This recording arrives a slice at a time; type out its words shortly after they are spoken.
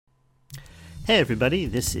Hey everybody,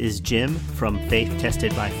 this is Jim from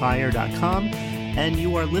FaithTestedByFire.com, and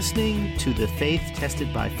you are listening to the Faith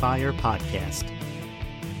Tested by Fire podcast.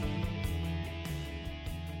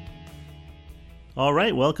 All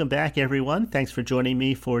right, welcome back everyone. Thanks for joining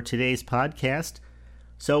me for today's podcast.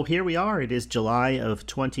 So here we are. It is July of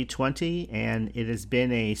 2020, and it has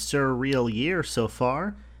been a surreal year so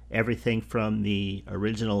far. Everything from the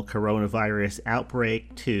original coronavirus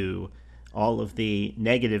outbreak to all of the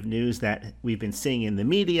negative news that we've been seeing in the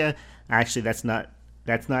media. Actually, that's not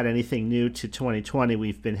anything new to 2020.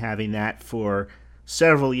 We've been having that for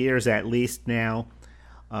several years at least now.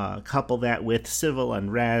 Couple that with civil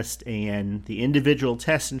unrest and the individual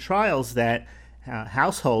tests and trials that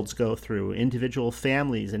households go through, individual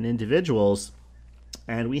families and individuals.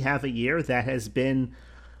 And we have a year that has been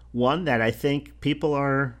one that I think people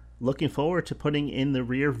are looking forward to putting in the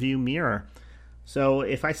rear view mirror. So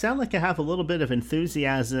if I sound like I have a little bit of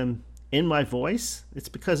enthusiasm in my voice, it's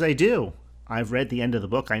because I do. I've read the end of the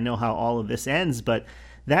book. I know how all of this ends. But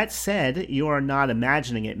that said, you are not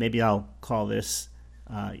imagining it. Maybe I'll call this,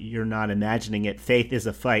 You're Not Imagining It, Faith is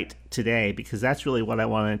a Fight today, because that's really what I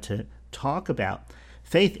wanted to talk about.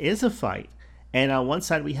 Faith is a fight. And on one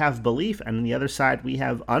side we have belief, and on the other side we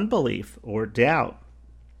have unbelief or doubt.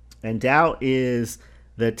 And doubt is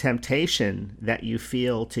the temptation that you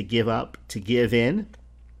feel to give up, to give in,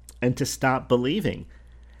 and to stop believing.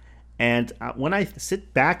 And when I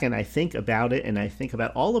sit back and I think about it, and I think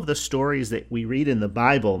about all of the stories that we read in the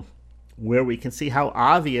Bible, where we can see how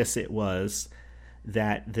obvious it was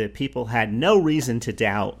that the people had no reason to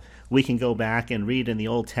doubt, we can go back and read in the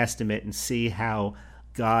Old Testament and see how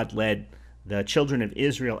God led the children of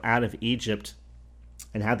Israel out of Egypt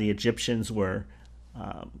and how the Egyptians were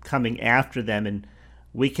coming after them. And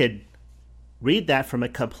we could read that from a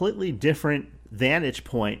completely different vantage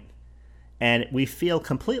point, and we feel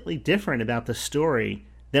completely different about the story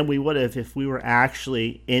than we would have if we were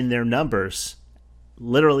actually in their numbers,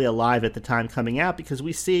 literally alive at the time coming out, because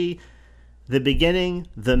we see the beginning,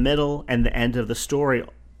 the middle, and the end of the story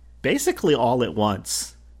basically all at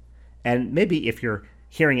once. And maybe if you're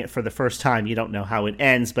hearing it for the first time, you don't know how it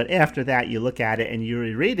ends, but after that you look at it and you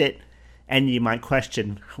reread it, and you might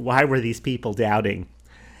question, why were these people doubting?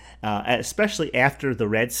 Especially after the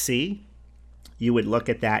Red Sea, you would look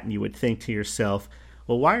at that and you would think to yourself,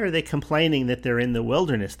 well, why are they complaining that they're in the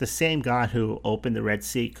wilderness? The same God who opened the Red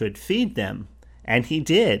Sea could feed them, and he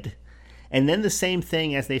did. And then the same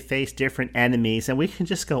thing as they faced different enemies, and we can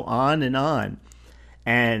just go on.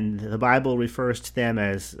 And the Bible refers to them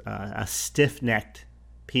as a stiff-necked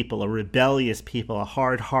people, a rebellious people, a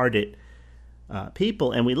hard-hearted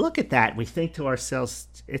people. And we look at that and we think to ourselves,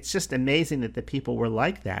 it's just amazing that the people were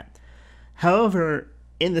like that. However,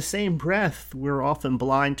 in the same breath, we're often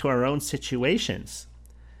blind to our own situations.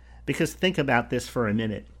 Because think about this for a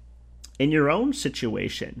minute. In your own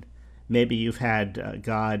situation, maybe you've had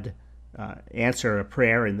God answer a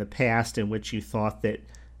prayer in the past in which you thought that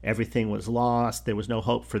everything was lost, there was no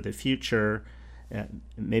hope for the future.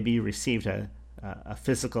 Maybe you received a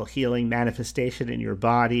physical healing manifestation in your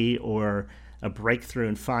body, or a breakthrough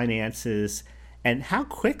in finances, and how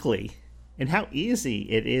quickly and how easy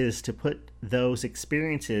it is to put those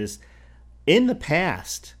experiences in the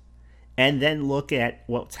past and then look at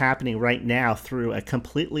what's happening right now through a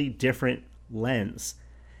completely different lens.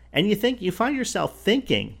 And you find yourself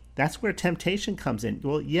thinking, that's where temptation comes in.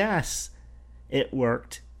 Well, yes, it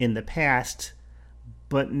worked in the past,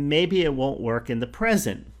 but maybe it won't work in the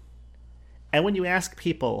present. And when you ask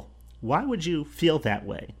people, why would you feel that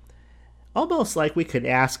way? Almost like we could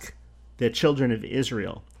ask the children of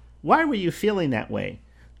Israel, why were you feeling that way?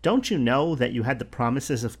 Don't you know that you had the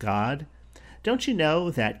promises of God? Don't you know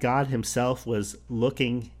that God himself was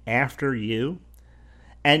looking after you?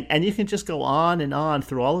 And you can just go on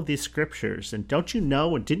through all of these scriptures. And don't you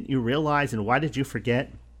know, and didn't you realize, and why did you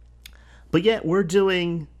forget? But yet we're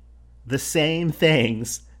doing the same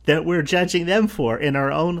things that we're judging them for in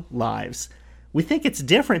our own lives. We think it's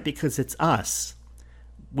different because it's us.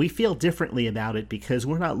 We feel differently about it because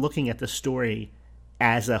we're not looking at the story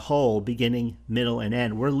as a whole, beginning, middle, and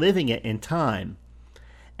end. We're living it in time.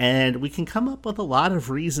 And we can come up with a lot of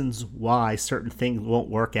reasons why certain things won't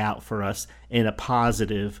work out for us in a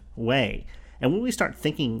positive way. And when we start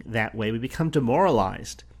thinking that way, we become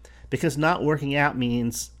demoralized, because not working out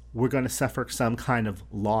means we're going to suffer some kind of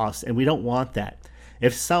loss, and we don't want that.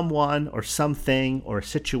 If someone or something or a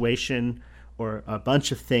situation or a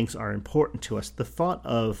bunch of things are important to us, the thought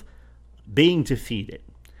of being defeated,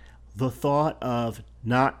 the thought of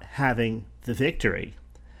not having the victory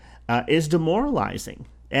is demoralizing.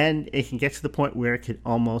 And it can get to the point where it could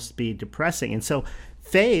almost be depressing. And so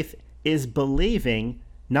faith is believing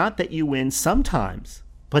not that you win sometimes,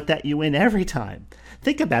 but that you win every time.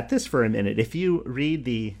 Think about this for a minute. If you read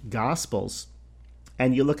the Gospels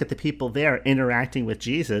and you look at the people there interacting with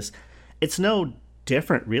Jesus, it's no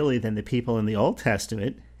different really than the people in the Old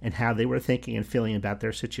Testament and how they were thinking and feeling about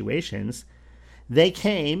their situations. They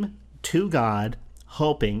came to God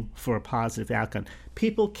hoping for a positive outcome.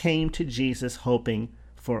 People came to Jesus hoping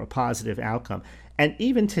for a positive outcome. And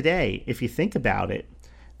even today, if you think about it,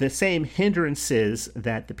 the same hindrances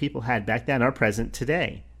that the people had back then are present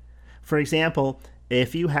today. For example,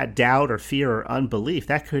 if you had doubt or fear or unbelief,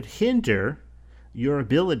 that could hinder your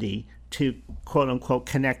ability to, quote unquote,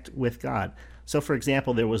 connect with God. So, for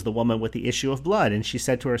example, there was the woman with the issue of blood, and she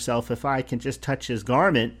said to herself, if I can just touch his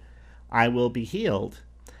garment, I will be healed.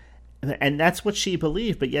 And that's what she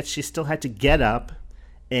believed, but yet she still had to get up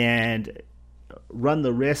and run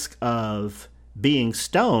the risk of being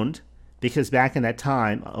stoned, because back in that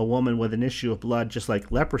time, a woman with an issue of blood, just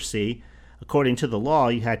like leprosy, according to the law,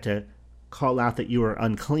 you had to call out that you were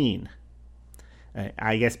unclean.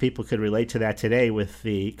 I guess people could relate to that today with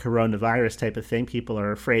the coronavirus type of thing. People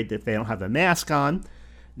are afraid that if they don't have a mask on,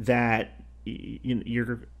 that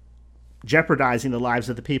you're jeopardizing the lives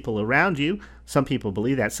of the people around you. Some people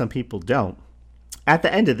believe that, some people don't. At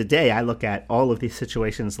the end of the day, I look at all of these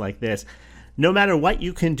situations like this. No matter what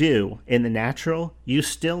you can do in the natural, you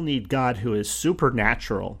still need God, who is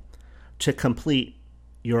supernatural, to complete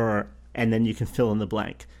your, and then you can fill in the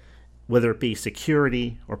blank, whether it be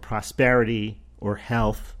security or prosperity or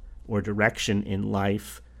health or direction in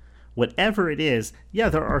life. Whatever it is, yeah,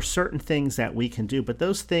 there are certain things that we can do, but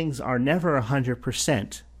those things are never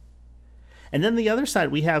 100%. And then the other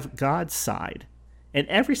side, we have God's side. In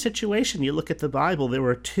every situation, you look at the Bible, there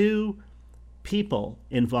were two people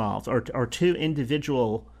involved, or two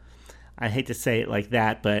individual, I hate to say it like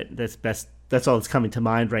that, but that's all that's coming to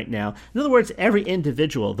mind right now. In other words, every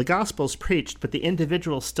individual, the gospel's preached, but the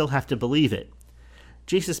individuals still have to believe it.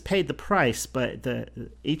 Jesus paid the price, but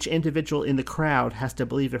each individual in the crowd has to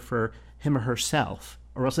believe it for him or herself,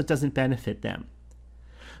 or else it doesn't benefit them.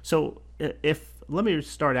 So let me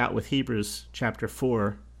start out with Hebrews chapter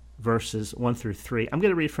 4, verses 1 through 3. I'm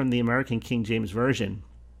going to read from the American King James Version.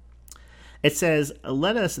 It says,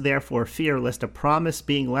 "Let us therefore fear lest a promise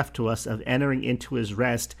being left to us of entering into his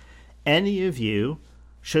rest, any of you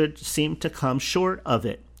should seem to come short of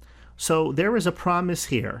it." So there is a promise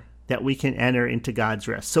here that we can enter into God's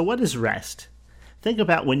rest. So what is rest? Think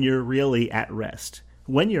about when you're really at rest.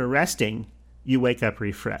 When you're resting, you wake up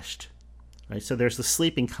refreshed. Right? So there's the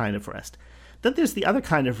sleeping kind of rest. Then there's the other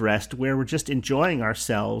kind of rest where we're just enjoying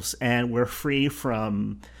ourselves and we're free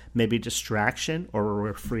from maybe distraction, or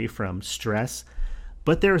we're free from stress.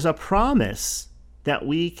 But there's a promise that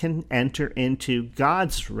we can enter into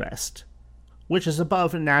God's rest, which is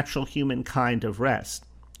above a natural human kind of rest.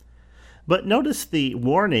 But notice the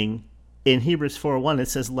warning in Hebrews 4:1. It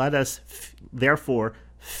says, "Let us therefore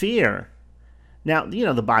fear." Now,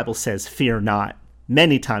 the Bible says fear not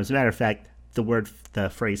many times. As a matter of fact, the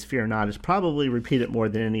phrase fear not is probably repeated more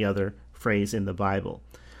than any other phrase in the Bible.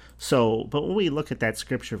 So, but when we look at that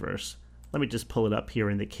scripture verse, let me just pull it up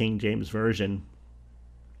here in the King James Version.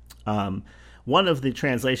 One of the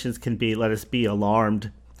translations can be, "Let us be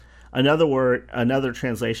alarmed." Another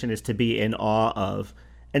translation is to be in awe of.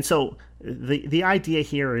 And so the idea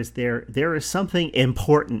here is there is something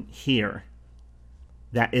important here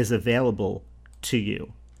that is available to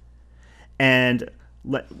you. And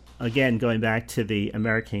again, going back to the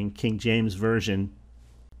American King James Version,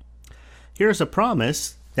 here's a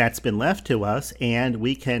promise that's been left to us, and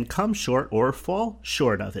we can come short or fall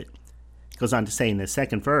short of it. It goes on to say in the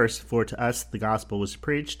second verse, "For to us the gospel was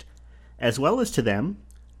preached, as well as to them,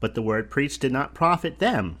 but the word preached did not profit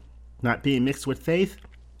them, not being mixed with faith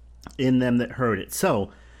in them that heard it."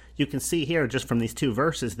 So you can see here just from these two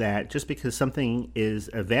verses that just because something is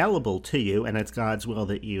available to you and it's God's will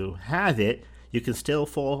that you have it, you can still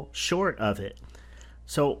fall short of it.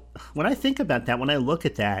 So when I think about that, when I look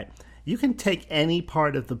at that, you can take any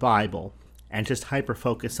part of the Bible and just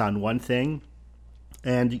hyper-focus on one thing,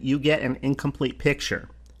 and you get an incomplete picture.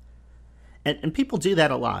 And people do that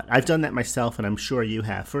a lot. I've done that myself, and I'm sure you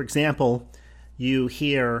have. For example, you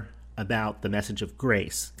hear about the message of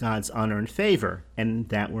grace, God's unearned favor, and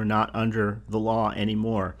that we're not under the law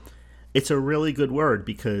anymore. It's a really good word,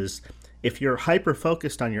 because if you're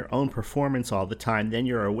hyper-focused on your own performance all the time, then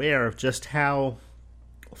you're aware of just how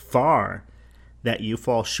far that you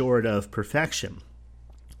fall short of perfection.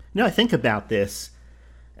 I think about this,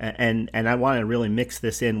 and I want to really mix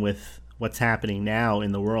this in with what's happening now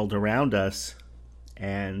in the world around us.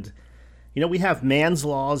 And, we have man's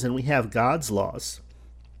laws and we have God's laws.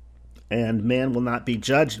 and man will not be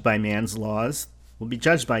judged by man's laws, will be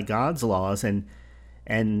judged by God's laws, and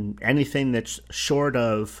anything that's short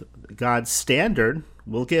of God's standard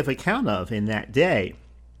will give account of in that day.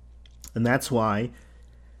 And that's why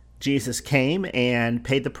Jesus came and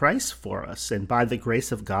paid the price for us. And by the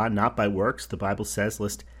grace of God, not by works, the Bible says,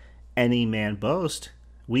 lest any man boast,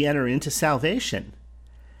 we enter into salvation.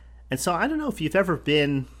 And so I don't know if you've ever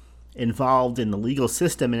been involved in the legal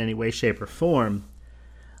system in any way, shape, or form,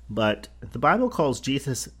 but the Bible calls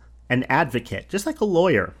Jesus an advocate, just like a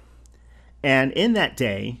lawyer. And in that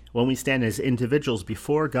day, when we stand as individuals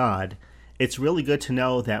before God, it's really good to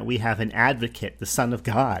know that we have an advocate, the Son of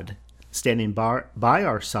God, standing by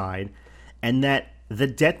our side, and that the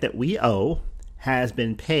debt that we owe has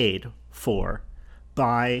been paid for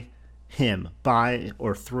by him, by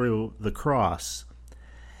or through the cross.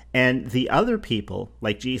 And the other people,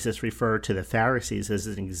 like Jesus referred to the Pharisees as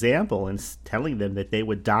an example and telling them that they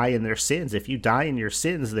would die in their sins. If you die in your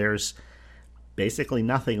sins, there's basically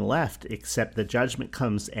nothing left except the judgment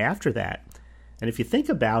comes after that. And if you think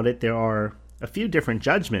about it, there are a few different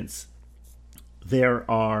judgments. There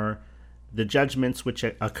are the judgments which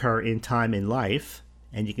occur in time in life,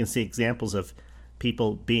 and you can see examples of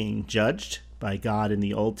people being judged by God in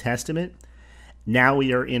the Old Testament. Now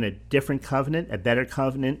we are in a different covenant, a better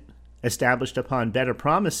covenant established upon better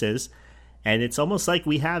promises, and it's almost like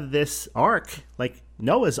we have this ark, like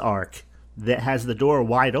Noah's ark, that has the door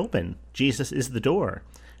wide open. Jesus is the door.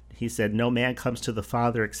 He said, no man comes to the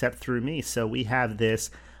Father except through me. So we have this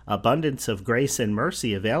abundance of grace and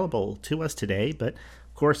mercy available to us today. But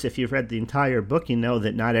of course, if you've read the entire book, you know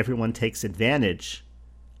that not everyone takes advantage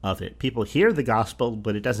of it. People hear the gospel,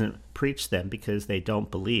 but it doesn't preach them because they don't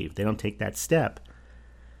believe. They don't take that step.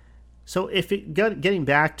 So getting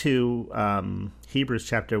back to Hebrews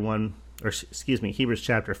chapter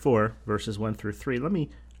 4, verses 1 through 3, let me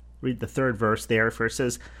read the third verse there, for it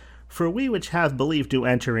says, "For we which have believed do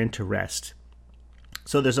enter into rest."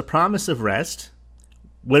 So there's a promise of rest.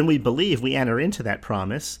 When we believe, we enter into that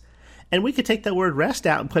promise. And we could take that word rest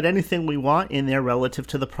out and put anything we want in there relative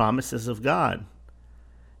to the promises of God.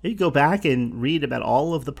 You go back and read about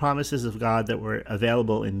all of the promises of God that were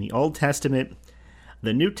available in the Old Testament.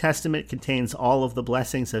 The New Testament contains all of the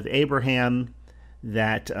blessings of Abraham,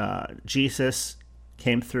 that Jesus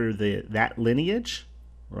came through that lineage,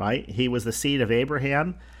 right? He was the seed of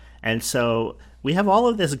Abraham. And so we have all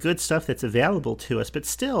of this good stuff that's available to us, but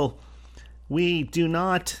still we do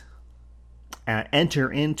not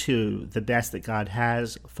enter into the best that God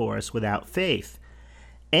has for us without faith.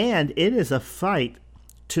 And it is a fight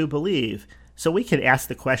to believe. So we could ask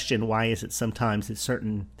the question, why is it sometimes that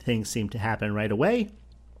certain things seem to happen right away,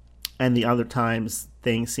 and the other times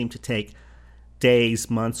things seem to take days,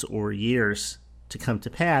 months, or years to come to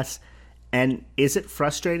pass? And is it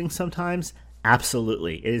frustrating sometimes?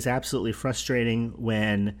 Absolutely. It is absolutely frustrating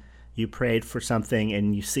when you prayed for something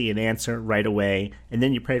and you see an answer right away, and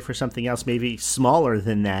then you prayed for something else maybe smaller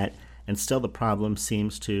than that, and still the problem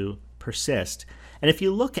seems to persist. And if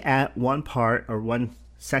you look at one part or one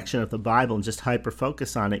section of the Bible and just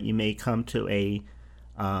hyper-focus on it, you may come to a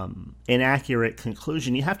inaccurate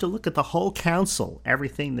conclusion. You have to look at the whole counsel,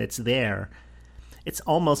 everything that's there. It's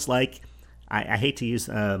almost like, I hate to use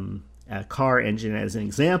a car engine as an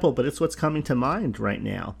example, but it's what's coming to mind right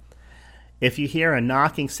now. If you hear a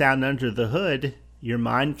knocking sound under the hood, your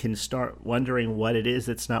mind can start wondering what it is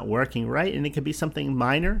that's not working right, and it could be something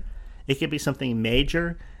minor, it could be something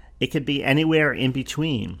major, it could be anywhere in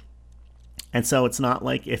between. And so it's not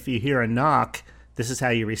like if you hear a knock, this is how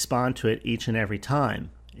you respond to it each and every time.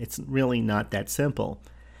 It's really not that simple.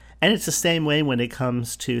 And it's the same way when it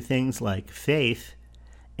comes to things like faith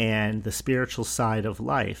and the spiritual side of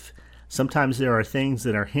life. Sometimes there are things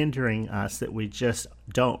that are hindering us that we just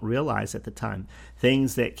don't realize at the time,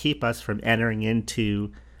 things that keep us from entering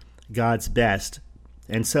into God's best.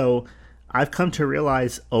 And so I've come to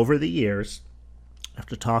realize over the years,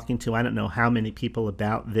 after talking to I don't know how many people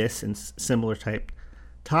about this and similar type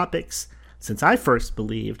topics, since I first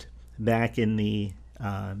believed back in the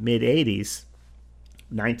mid-'80s,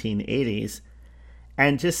 1980s,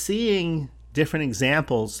 and just seeing different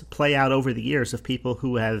examples play out over the years of people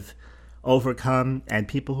who have overcome and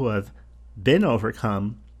people who have been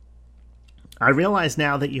overcome, I realize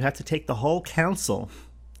now that you have to take the whole counsel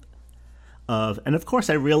of, and of course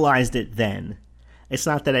I realized it then. It's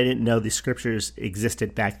not that I didn't know the scriptures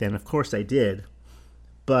existed back then. Of course I did.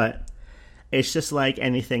 But it's just like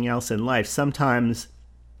anything else in life. Sometimes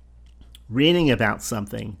reading about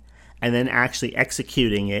something and then actually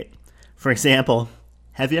executing it. For example,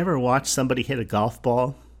 have you ever watched somebody hit a golf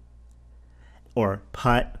ball or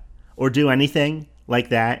putt or do anything? like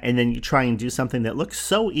that, and then you try and do something that looks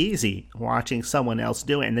so easy watching someone else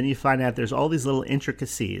do it, and then you find out there's all these little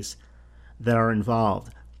intricacies that are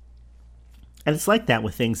involved. And it's like that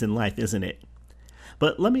with things in life, isn't it?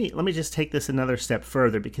 But let me just take this another step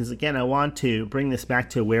further, because again, I want to bring this back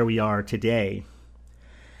to where we are today.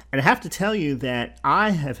 And I have to tell you that I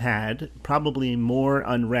have had probably more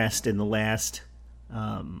unrest in the last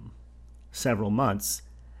several months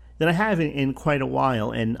than I have in quite a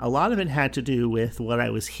while. And a lot of it had to do with what I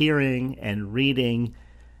was hearing and reading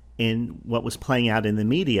in what was playing out in the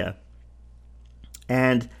media.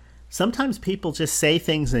 And sometimes people just say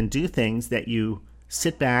things and do things that you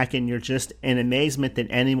sit back and you're just in amazement that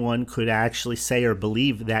anyone could actually say or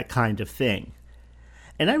believe that kind of thing.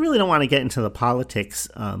 And I really don't want to get into the politics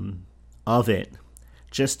of it.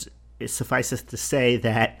 Just it suffices to say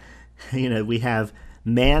that, we have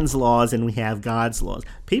man's laws and we have God's laws.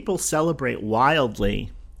 People celebrate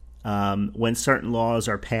wildly when certain laws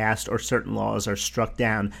are passed or certain laws are struck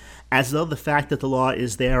down, as though the fact that the law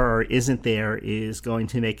is there or isn't there is going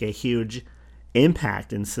to make a huge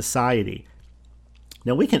impact in society.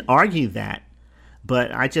 Now, we can argue that,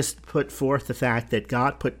 but I just put forth the fact that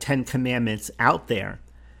God put 10 commandments out there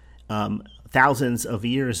thousands of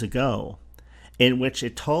years ago, in which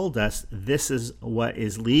it told us this is what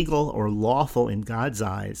is legal or lawful in God's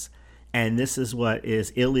eyes, and this is what is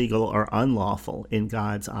illegal or unlawful in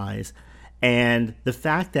God's eyes. And the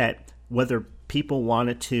fact that whether people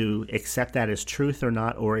wanted to accept that as truth or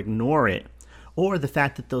not, or ignore it, or the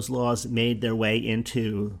fact that those laws made their way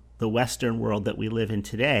into the Western world that we live in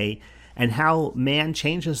today, and how man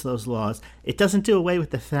changes those laws, it doesn't do away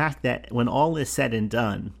with the fact that when all is said and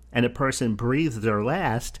done, and a person breathes their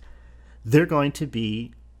last, they're going to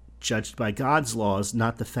be judged by God's laws,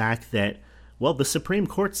 not the fact that, well, the Supreme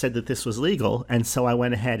Court said that this was legal, and so I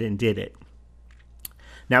went ahead and did it.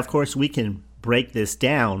 Now, of course, we can break this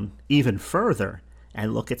down even further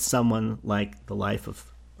and look at someone like the life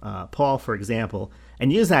of Paul, for example,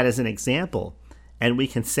 and use that as an example. And we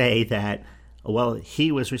can say that, well,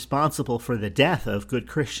 he was responsible for the death of good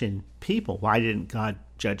Christian people. Why didn't God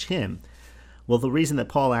judge him? Well, the reason that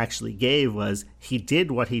Paul actually gave was he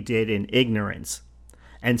did what he did in ignorance.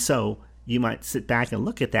 And so you might sit back and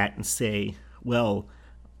look at that and say, well,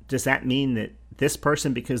 does that mean that this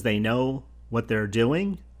person, because they know what they're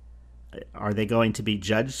doing, are they going to be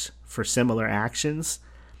judged for similar actions?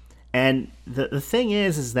 And the thing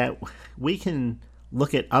is that we can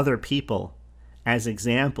look at other people as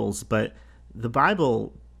examples, but the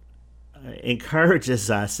Bible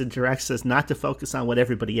encourages us and directs us not to focus on what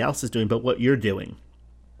everybody else is doing, but what you're doing.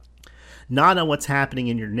 Not on what's happening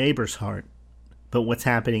in your neighbor's heart, but what's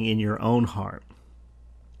happening in your own heart.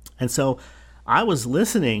 And so I was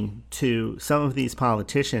listening to some of these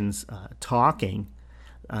politicians talking,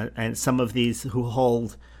 and some of these who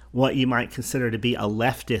hold what you might consider to be a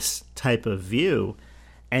leftist type of view,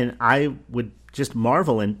 and I would just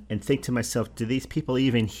marvel and think to myself, do these people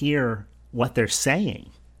even hear what they're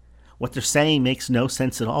saying? What they're saying makes no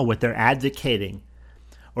sense at all. What they're advocating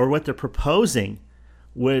or what they're proposing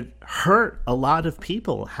would hurt a lot of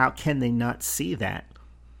people. How can they not see that?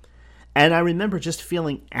 And I remember just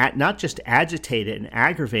feeling not just agitated and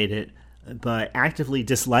aggravated, but actively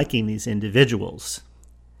disliking these individuals.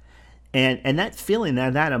 And that feeling,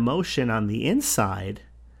 that emotion on the inside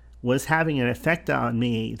was having an effect on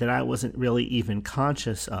me that I wasn't really even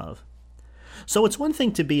conscious of. So it's one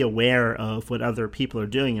thing to be aware of what other people are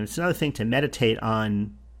doing, and it's another thing to meditate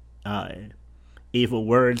on evil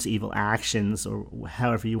words, evil actions, or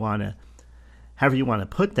however you want to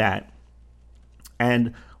put that.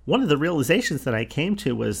 And one of the realizations that I came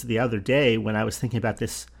to was the other day when I was thinking about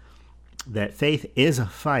this, that faith is a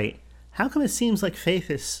fight. How come it seems like faith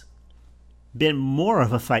has been more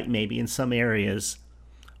of a fight maybe in some areas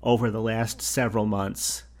over the last several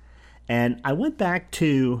months? And I went back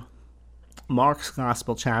to Mark's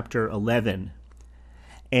Gospel, chapter 11,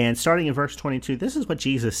 and starting in verse 22, this is what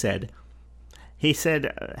Jesus said. He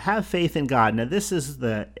said, have faith in God. Now, this is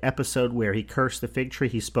the episode where he cursed the fig tree.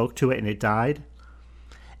 He spoke to it and it died.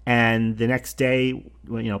 And the next day,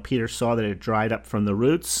 when Peter saw that it dried up from the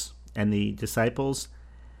roots, and the disciples,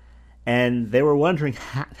 and they were wondering,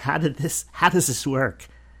 how does this work?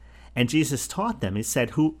 And Jesus taught them. He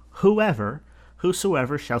said, whosoever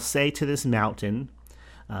shall say to this mountain,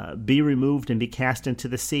 be removed and be cast into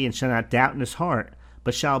the sea, and shall not doubt in his heart,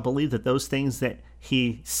 but shall believe that those things that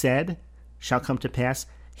he said shall come to pass,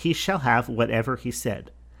 he shall have whatever he said.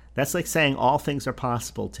 That's like saying all things are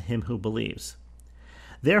possible to him who believes.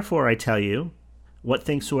 Therefore, I tell you, what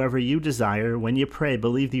things soever you desire, when you pray,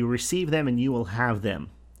 believe that you receive them and you will have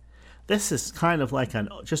them. this is kind of like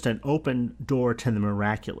just an open door to the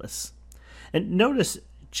miraculous. And notice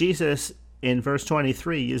Jesus in verse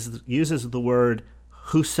 23 uses the word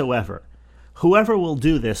whosoever. Whoever will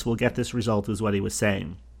do this will get this result, is what he was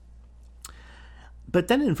saying. But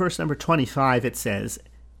then in verse number 25 it says,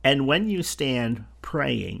 and when you stand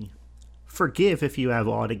praying, forgive if you have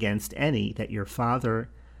aught against any, that your Father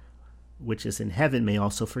which is in heaven may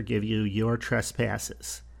also forgive you your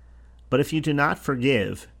trespasses. But if you do not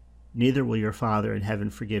forgive, neither will your Father in heaven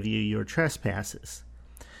forgive you your trespasses.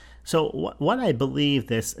 So what I believe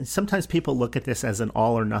this, and sometimes people look at this as an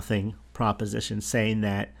all or nothing proposition, saying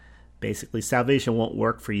that basically salvation won't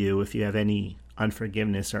work for you if you have any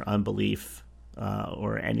unforgiveness or unbelief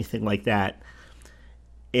or anything like that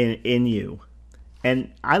in you.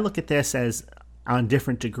 And I look at this as on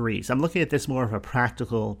different degrees. I'm looking at this more of a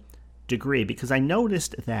practical degree, because I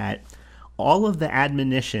noticed that all of the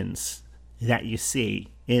admonitions that you see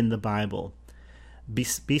in the Bible,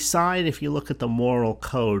 beside if you look at the moral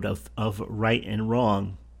code of right and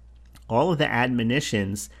wrong, all of the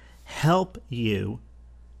admonitions help you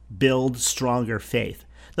build stronger faith.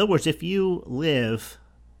 In other words, if you live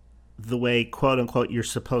the way, quote unquote, you're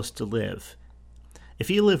supposed to live, if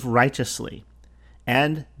you live righteously,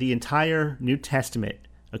 and the entire New Testament,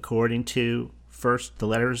 according to the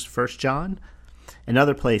letters 1 John and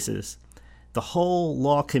other places, the whole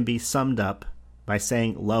law can be summed up by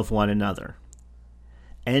saying love one another.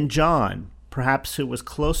 And John, perhaps who was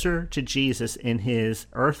closer to Jesus in his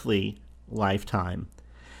earthly lifetime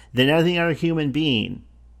than any other human being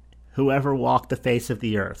who ever walked the face of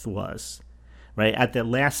the earth was, right? At the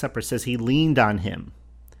Last Supper, it says he leaned on him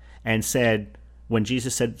and said, when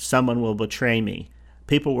Jesus said, someone will betray me,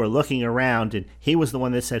 people were looking around and he was the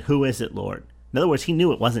one that said, who is it, Lord? In other words, he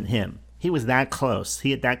knew it wasn't him. He was that close.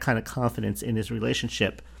 He had that kind of confidence in his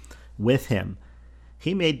relationship with him.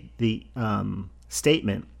 He made the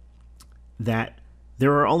statement that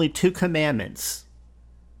there are only two commandments: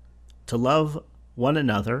 to love one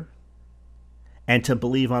another and to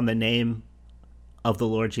believe on the name of the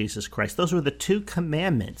Lord Jesus Christ. Those were the two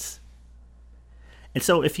commandments. And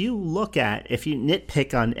so if you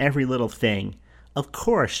nitpick on every little thing, of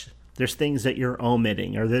course, there's things that you're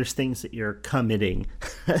omitting or there's things that you're committing.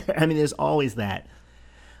 I mean, there's always that.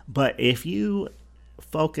 But if you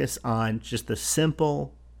focus on just the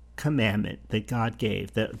simple commandment that God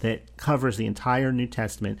gave that covers the entire New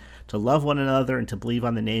Testament, to love one another and to believe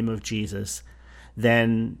on the name of Jesus,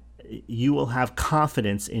 then you will have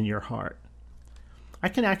confidence in your heart. I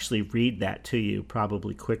can actually read that to you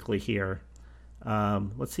probably quickly here.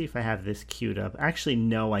 Let's see if I have this queued up. Actually,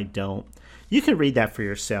 no, I don't. You can read that for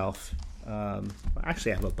yourself.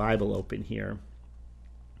 Actually, I have a Bible open here.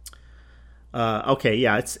 Okay,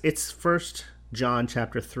 yeah, it's 1 John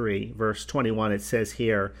chapter 3, verse 21. It says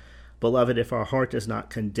here, "Beloved, if our heart does not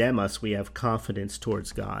condemn us, we have confidence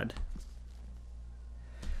towards God."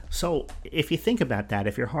 So if you think about that,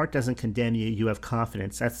 if your heart doesn't condemn you, you have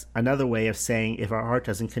confidence. That's another way of saying if our heart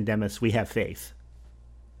doesn't condemn us, we have faith.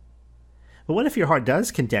 But what if your heart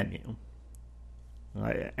does condemn you?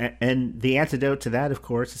 And the antidote to that, of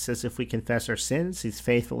course, it says if we confess our sins, he's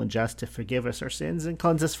faithful and just to forgive us our sins and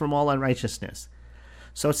cleanse us from all unrighteousness.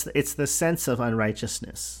 So it's the sense of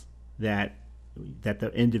unrighteousness that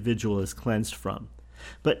the individual is cleansed from.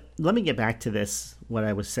 But let me get back to this, what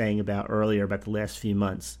I was saying about earlier about the last few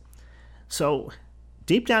months. So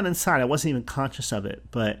deep down inside, I wasn't even conscious of it,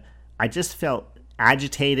 but I just felt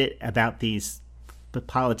agitated about these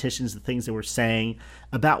politicians, the things they were saying,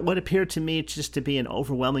 about what appeared to me just to be an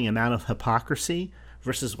overwhelming amount of hypocrisy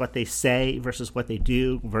versus what they say, versus what they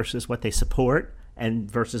do, versus what they support, and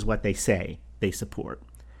versus what they say they support.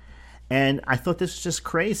 And I thought this was just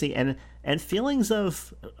crazy, and feelings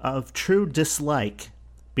of true dislike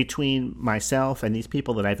between myself and these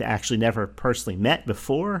people that I've actually never personally met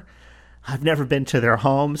before. I've never been to their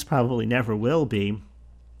homes, probably never will be.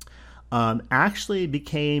 Actually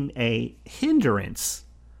became a hindrance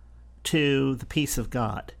to the peace of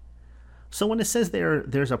God. So when it says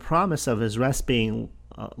there's a promise of his rest being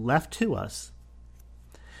left to us,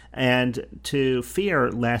 and to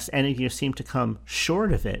fear lest any of you seem to come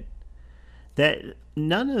short of it, that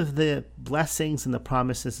none of the blessings and the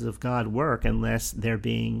promises of God work unless they're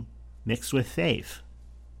being mixed with faith.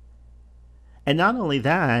 And not only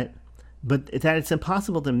that, but that it's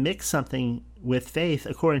impossible to mix something with faith,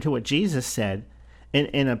 according to what Jesus said,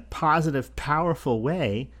 in a positive, powerful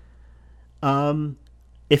way,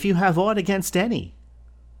 if you have aught against any.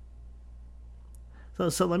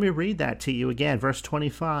 So let me read that to you again, verse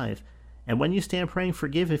 25. "And when you stand praying,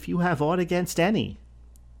 forgive if you have aught against any."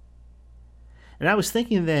 And I was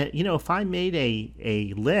thinking that, if I made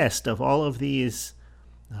a list of all of these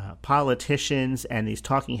politicians and these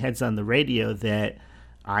talking heads on the radio that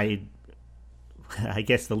I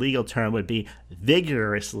guess the legal term would be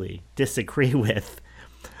vigorously disagree with,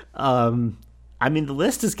 the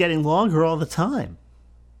list is getting longer all the time.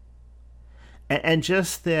 And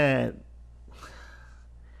just the...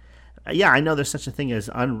 Yeah, I know there's such a thing as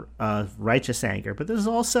righteous anger, but there's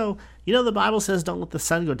also, the Bible says don't let the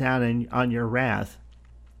sun go down on your wrath.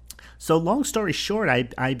 So long story short,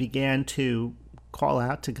 I began to call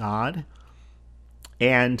out to God,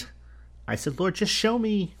 and I said, Lord, just show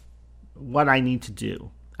me what I need to do.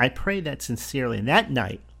 I prayed that sincerely, and that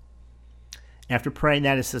night, after praying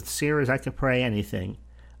that as sincere as I could pray anything,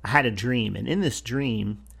 I had a dream, and in this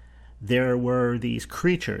dream, there were these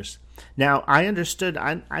creatures. Now, I understood,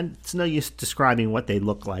 it's no use describing what they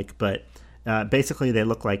look like, but basically they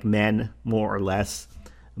look like men, more or less.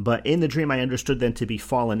 But in the dream, I understood them to be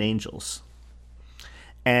fallen angels.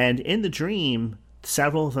 And in the dream,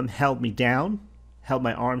 several of them held me down, held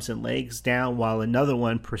my arms and legs down, while another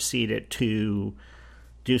one proceeded to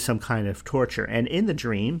do some kind of torture. And in the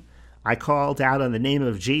dream, I called out on the name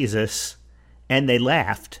of Jesus, and they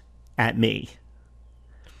laughed at me.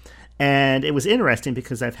 And it was interesting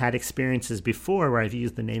because I've had experiences before where I've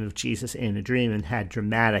used the name of Jesus in a dream and had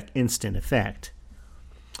dramatic instant effect.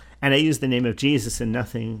 And I used the name of Jesus and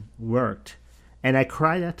nothing worked. And I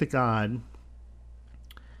cried out to God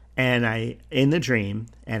in the dream,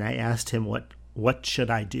 and I asked him, what should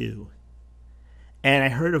I do? And I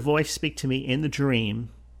heard a voice speak to me in the dream,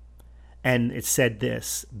 and it said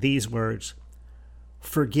these words,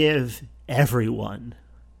 forgive everyone.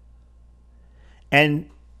 And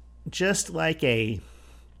just like a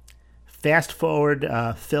fast-forward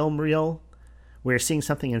film reel, where you're seeing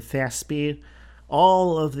something in fast speed,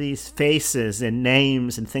 all of these faces and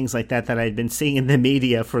names and things like that I'd been seeing in the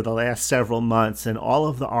media for the last several months, and all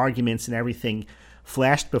of the arguments and everything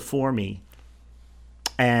flashed before me.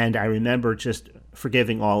 And I remember just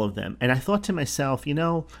forgiving all of them. And I thought to myself,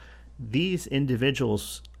 these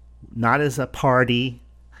individuals, not as a party,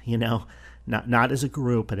 not as a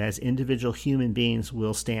group, but as individual human beings,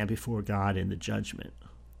 will stand before God in the judgment.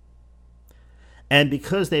 And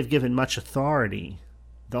because they've given much authority,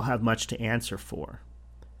 they'll have much to answer for.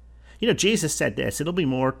 Jesus said this, it'll be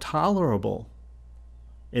more tolerable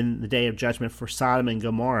in the day of judgment for Sodom and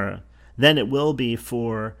Gomorrah than it will be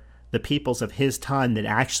for the peoples of his time that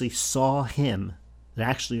actually saw him, that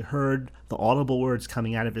actually heard the audible words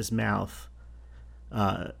coming out of his mouth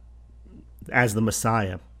as the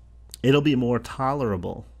Messiah. It'll be more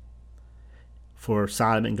tolerable for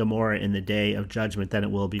Sodom and Gomorrah in the day of judgment than it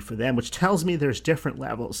will be for them, which tells me there's different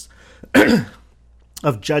levels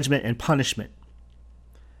of judgment and punishment.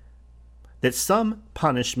 That some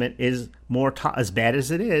punishment is more, as bad as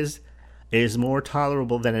it is more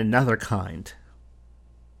tolerable than another kind.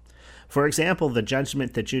 For example, the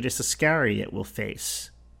judgment that Judas Iscariot will face.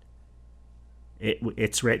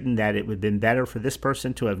 It's written that it would have been better for this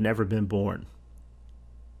person to have never been born.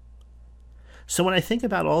 So when I think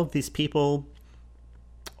about all of these people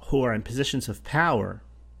who are in positions of power,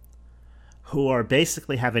 who are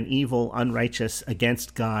basically have an evil, unrighteous,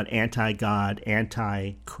 against God,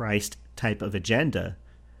 anti-Christ type of agenda,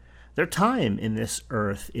 their time in this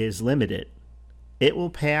earth is limited. It will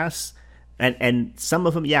pass, and some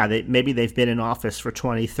of them, maybe they've been in office for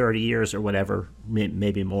 20, 30 years or whatever,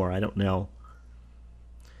 maybe more, I don't know.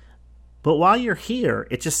 But while you're here,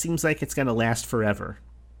 it just seems like it's going to last forever.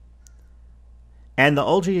 And the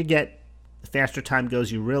older you get, the faster time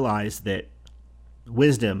goes, you realize that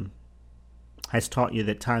wisdom has taught you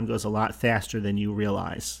that time goes a lot faster than you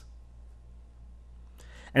realize.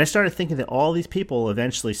 And I started thinking that all these people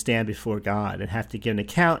eventually stand before God and have to give an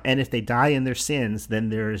account, and if they die in their sins, then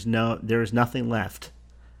there is nothing left.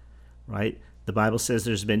 Right? The Bible says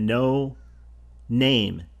there's been no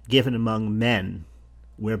name given among men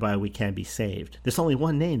whereby we can be saved. There's only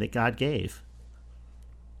one name that God gave.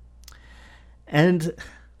 And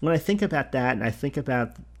when I think about that, and I think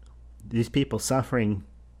about these people suffering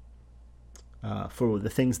for the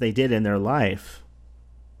things they did in their life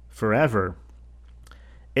forever,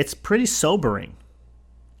 it's pretty sobering.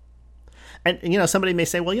 And somebody may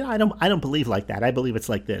say, well, I don't believe like that. I believe it's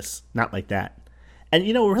like this, not like that. And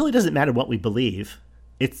it really doesn't matter what we believe.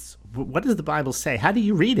 It's what does the Bible say? How do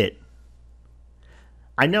you read it?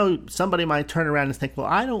 I know somebody might turn around and think, well,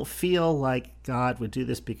 I don't feel like God would do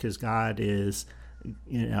this because God is,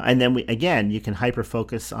 and then you can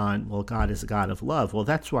hyper-focus on, well, God is a God of love. Well,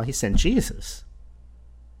 that's why he sent Jesus.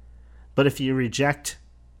 But if you reject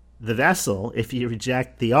the vessel, if you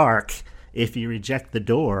reject the ark, if you reject the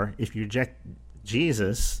door, if you reject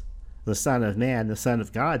Jesus, the Son of Man, the Son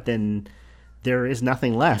of God, then there is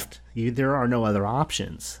nothing left. There are no other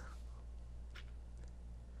options.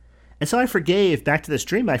 And so I forgave, back to this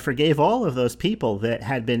dream, I forgave all of those people that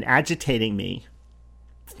had been agitating me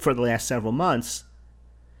for the last several months.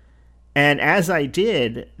 And as I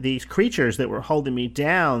did, these creatures that were holding me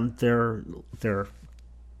down, their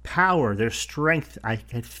power, their strength, I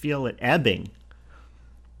could feel it ebbing.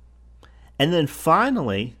 And then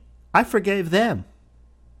finally, I forgave them.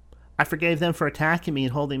 I forgave them for attacking me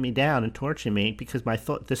and holding me down and torturing me, because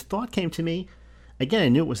this thought came to me. Again, I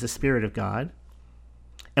knew it was the Spirit of God.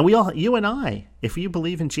 And we all, you and I, if you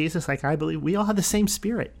believe in Jesus like I believe, we all have the same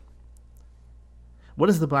Spirit. What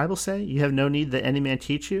does the Bible say? You have no need that any man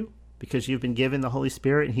teach you, because you've been given the Holy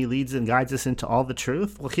Spirit and he leads and guides us into all the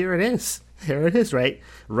truth. Well, here it is. Here it is, right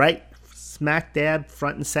smack dab,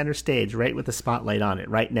 front and center stage, right with the spotlight on it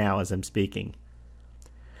right now as I'm speaking.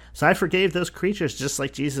 So I forgave those creatures just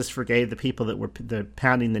like Jesus forgave the people that were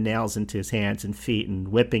pounding the nails into his hands and feet and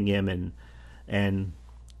whipping him and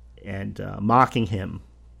mocking him.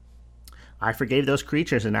 I forgave those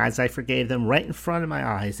creatures, and as I forgave them, right in front of my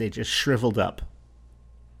eyes, they just shriveled up.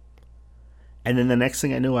 And then the next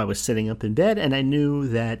thing I knew, I was sitting up in bed, and I knew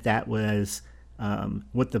that was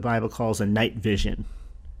what the Bible calls a night vision.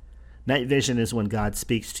 Night vision is when God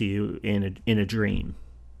speaks to you in a dream.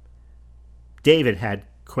 David had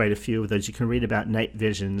quite a few of those. You can read about night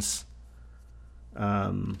visions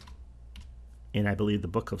in, I believe, the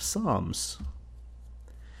book of Psalms.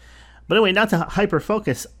 But anyway, not to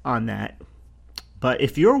hyper-focus on that, but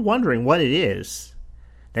if you're wondering what it is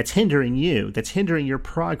that's hindering you, that's hindering your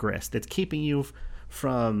progress, that's keeping you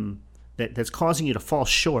from, that's causing you to fall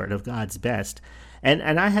short of God's best,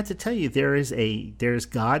 and I have to tell you, there's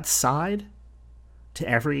God's side to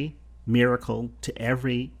every miracle, to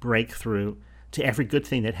every breakthrough, to every good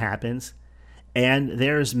thing that happens, and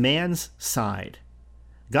there's man's side.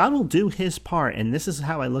 God will do his part, and this is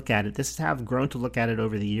how I look at it. This is how I've grown to look at it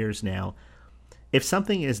over the years now. If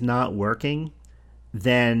something is not working,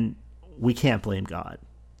 then we can't blame God.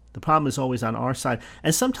 The problem is always on our side.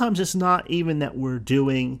 And sometimes it's not even that we're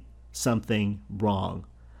doing something wrong.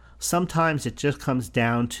 Sometimes it just comes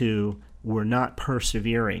down to we're not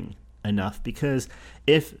persevering enough. Because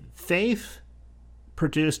if faith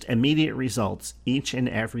produced immediate results each and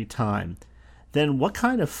every time, then what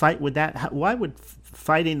kind of fight would that, why would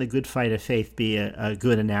fighting the good fight of faith be a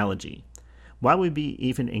good analogy? Why would we be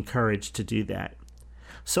even encouraged to do that?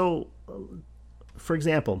 So, for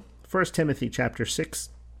example, 1 Timothy chapter 6,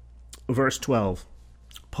 verse 12,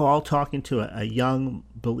 Paul talking to a young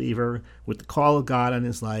believer with the call of God on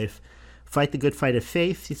his life, fight the good fight of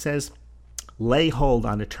faith, he says, lay hold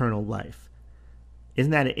on eternal life.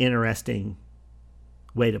 Isn't that an interesting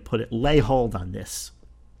way to put it? Lay hold on this.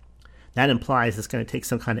 That implies it's going to take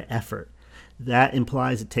some kind of effort. That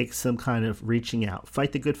implies it takes some kind of reaching out.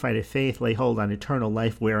 Fight the good fight of faith, lay hold on eternal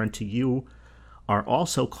life, whereunto you are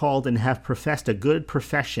also called and have professed a good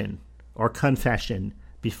profession or confession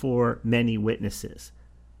before many witnesses.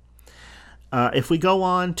 If we go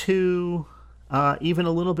on to even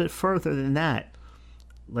a little bit further than that,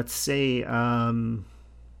 let's say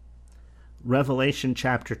Revelation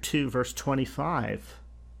chapter 2, verse 25.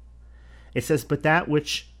 It says, but that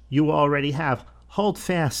which you already have, hold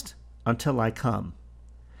fast until I come.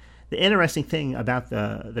 The interesting thing about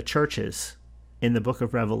the churches in the book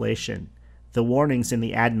of Revelation, the warnings and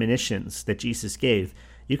the admonitions that Jesus gave,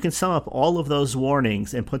 you can sum up all of those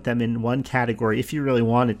warnings and put them in one category if you really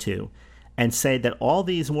wanted to, and say that all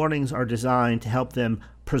these warnings are designed to help them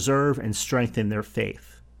preserve and strengthen their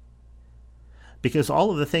faith. Because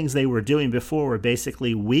all of the things they were doing before were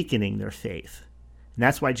basically weakening their faith. And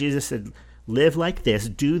that's why Jesus said, live like this,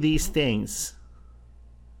 do these things.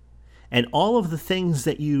 And all of the things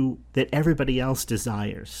that everybody else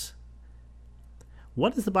desires.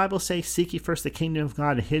 What does the Bible say? Seek ye first the kingdom of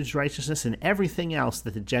God and his righteousness, and everything else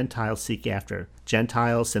that the Gentiles seek after,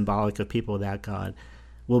 Gentiles symbolic of people without God,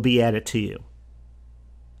 will be added to you.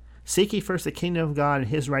 Seek ye first the kingdom of God and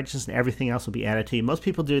his righteousness, and everything else will be added to you. Most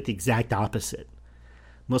people do it the exact opposite.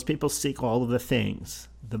 Most people seek all of the things,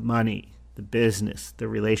 the money, the business, the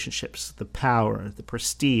relationships, the power, the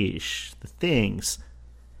prestige, the things.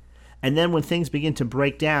 And then when things begin to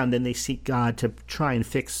break down, then they seek God to try and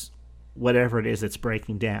fix whatever it is that's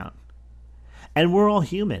breaking down. And we're all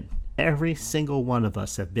human. Every single one of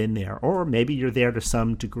us have been there, or maybe you're there to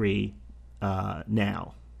some degree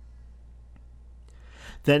now.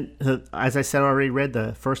 Then, as I said, I already read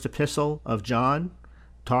the first epistle of John.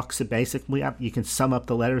 Talks basically, you can sum up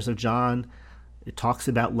the letters of John. It talks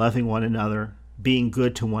about loving one another, being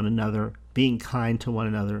good to one another, being kind to one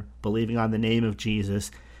another, believing on the name of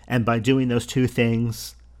Jesus, and by doing those two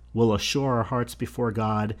things, we'll assure our hearts before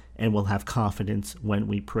God and we'll have confidence when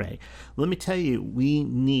we pray. Let me tell you, we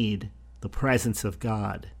need the presence of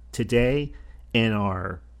God today in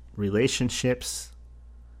our relationships.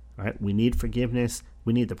 Right? We need forgiveness.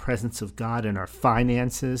 We need the presence of God in our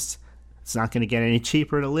finances. It's not going to get any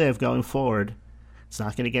cheaper to live going forward. It's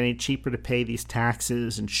not going to get any cheaper to pay these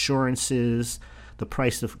taxes, insurances, the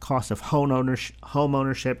cost of home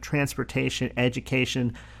ownership, transportation,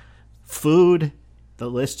 education, food. The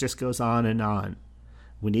list just goes on and on.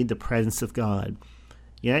 We need the presence of God.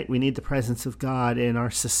 Yeah, we need the presence of God in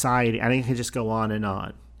our society. I think I could just go on.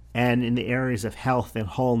 And in the areas of health and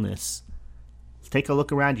wholeness. Take a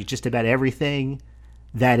look around you. Just about everything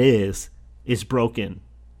that is broken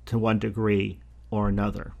to one degree or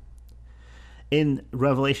another. In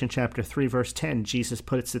Revelation chapter 3, verse 10, Jesus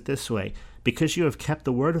puts it this way: because you have kept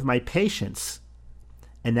the word of my patience.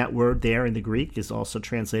 And that word there in the Greek is also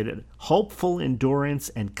translated hopeful endurance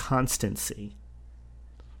and constancy.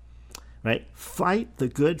 Right? Fight the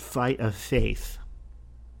good fight of faith.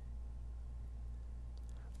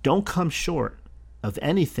 Don't come short of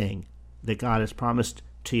anything that God has promised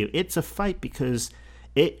to you. It's a fight because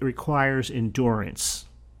it requires endurance.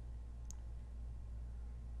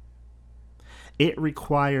 It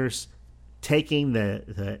requires taking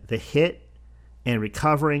the hit and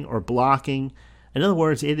recovering or blocking. In other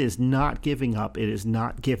words, it is not giving up, it is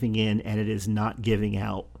not giving in, and it is not giving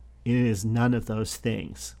out. It is none of those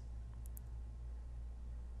things.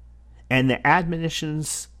 And the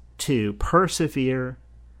admonitions to persevere,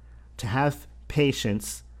 to have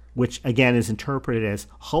patience, which again is interpreted as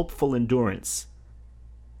hopeful endurance.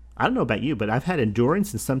 I don't know about you, but I've had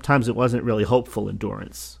endurance, and sometimes it wasn't really hopeful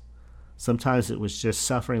endurance. Sometimes it was just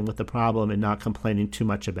suffering with the problem and not complaining too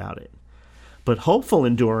much about it. But hopeful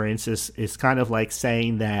endurance is kind of like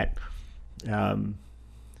saying that, and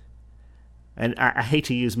I hate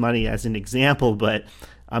to use money as an example, but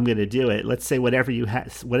I'm going to do it. Let's say whatever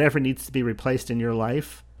needs to be replaced in your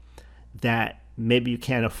life that maybe you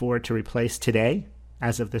can't afford to replace today,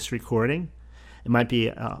 as of this recording. It might be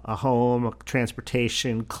a home, a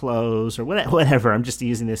transportation, clothes, or whatever. I'm just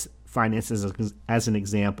using this finances as an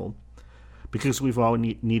example, because we've all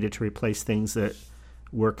needed to replace things that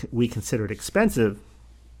we considered expensive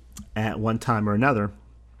at one time or another.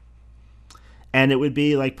 And it would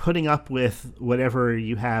be like putting up with whatever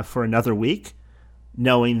you have for another week,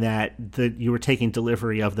 knowing that you were taking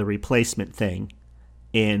delivery of the replacement thing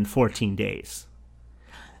in 14 days.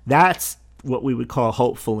 That's what we would call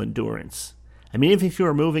hopeful endurance. I mean, if you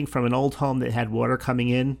were moving from an old home that had water coming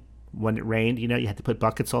in when it rained, you had to put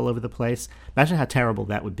buckets all over the place. Imagine how terrible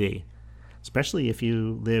that would be, especially if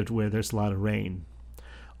you lived where there's a lot of rain.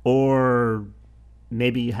 Or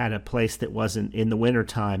maybe you had a place that wasn't in the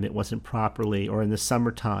wintertime, it wasn't properly, or in the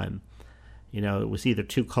summertime, it was either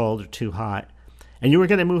too cold or too hot. And you were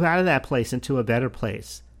going to move out of that place into a better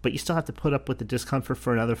place, but you still have to put up with the discomfort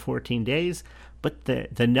for another 14 days. But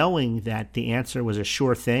the knowing that the answer was a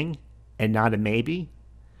sure thing and not a maybe,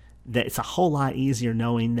 that it's a whole lot easier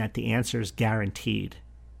knowing that the answer is guaranteed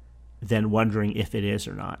than wondering if it is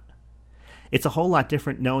or not. It's a whole lot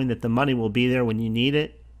different knowing that the money will be there when you need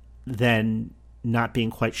it than not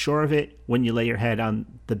being quite sure of it when you lay your head on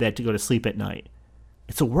the bed to go to sleep at night.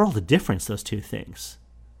 It's a world of difference, those two things.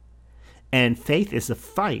 And faith is a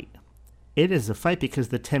fight. It is a fight because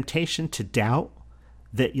the temptation to doubt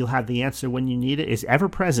that you'll have the answer when you need it is ever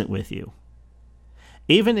present with you.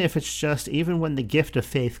 Even when the gift of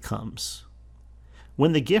faith comes.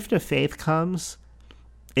 When the gift of faith comes,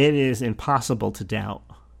 it is impossible to doubt.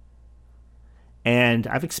 And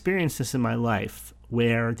I've experienced this in my life,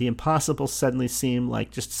 where the impossible suddenly seemed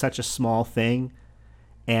like just such a small thing,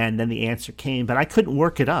 and then the answer came, but I couldn't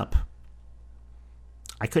work it up.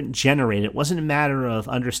 I couldn't generate it. It wasn't a matter of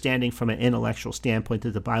understanding from an intellectual standpoint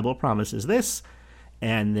that the Bible promises this,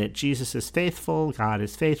 and that Jesus is faithful, God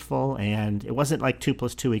is faithful, and it wasn't like 2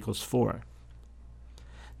 + 2 = 4.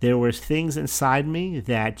 There were things inside me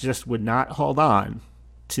that just would not hold on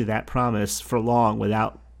to that promise for long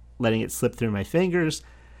without letting it slip through my fingers,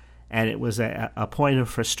 and it was a point of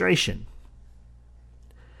frustration.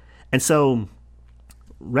 And so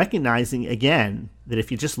recognizing, again, that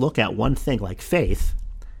if you just look at one thing like faith,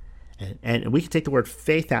 and we can take the word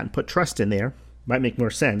faith out and put trust in there, might make more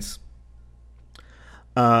sense.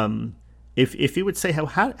 If you would say,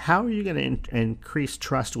 how are you going to increase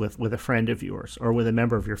trust with a friend of yours or with a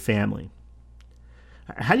member of your family?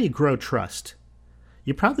 How do you grow trust?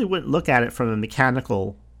 You probably wouldn't look at it from a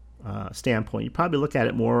mechanical standpoint. You probably look at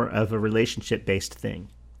it more of a relationship-based thing.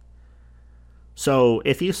 So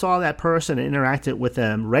if you saw that person and interacted with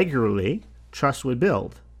them regularly, trust would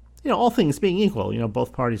build. All things being equal,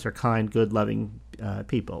 both parties are kind, good, loving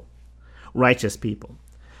people, righteous people.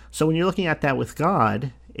 So when you're looking at that with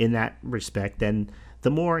God in that respect, then the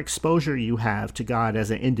more exposure you have to God as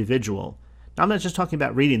an individual. Now, I'm not just talking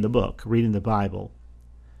about reading the book, reading the Bible,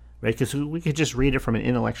 right? Because we could just read it from an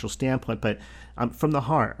intellectual standpoint, but from the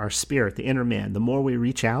heart, our spirit, the inner man, the more we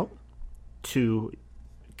reach out to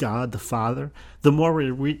God the Father, the more we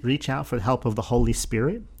reach out for the help of the Holy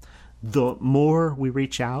Spirit, the more we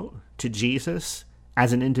reach out to Jesus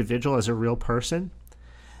as an individual, as a real person,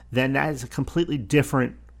 then that is a completely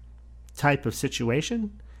different type of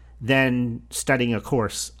situation than studying a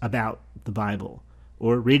course about the Bible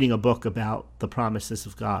or reading a book about the promises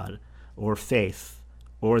of God or faith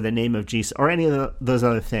or the name of Jesus or any of those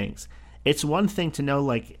other things. It's one thing to know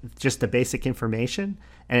like just the basic information,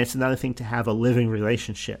 and it's another thing to have a living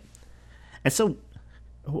relationship. And so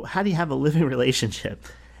how do you have a living relationship?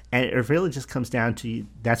 And it really just comes down to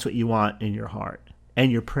that's what you want in your heart,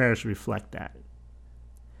 and your prayers reflect that.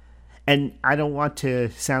 And I don't want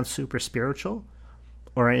to sound super spiritual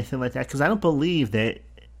or anything like that, because I don't believe that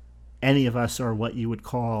any of us are what you would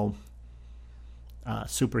call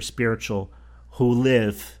super spiritual who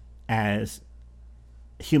live as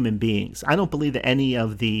human beings. I don't believe that any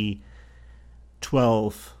of the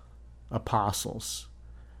 12 apostles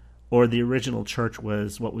or the original church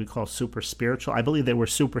was what we call super spiritual. I believe they were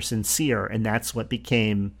super sincere, and that's what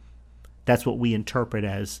we interpret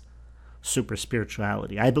as super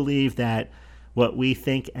spirituality. I believe that what we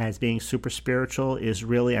think as being super spiritual is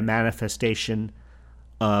really a manifestation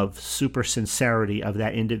of super sincerity of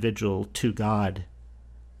that individual to God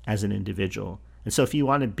as an individual. And so if you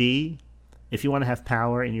want to have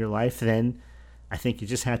power in your life, then I think you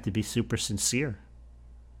just have to be super sincere.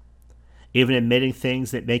 Even admitting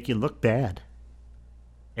things that make you look bad.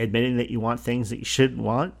 Admitting that you want things that you shouldn't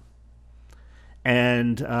want.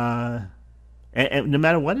 And no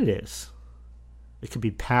matter what it is. It could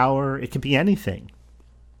be power. It could be anything.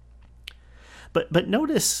 But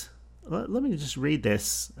notice, let me just read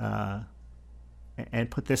this and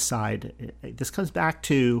put this side. This comes back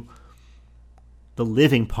to the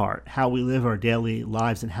living part, how we live our daily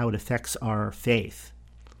lives and how it affects our faith.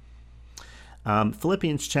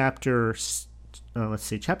 Philippians chapter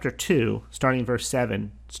 2, starting in verse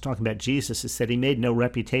 7, it's talking about Jesus. It said he made no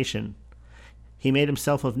reputation. He made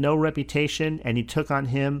himself of no reputation, and he took on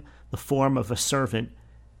him the form of a servant,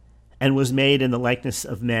 and was made in the likeness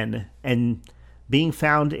of men. And being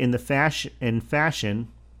found in fashion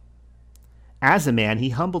as a man, he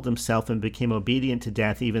humbled himself and became obedient to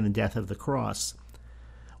death, even the death of the cross.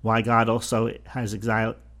 Why God also has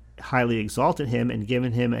highly exalted him and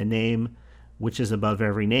given him a name which is above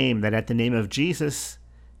every name, that at the name of Jesus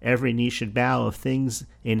every knee should bow, of things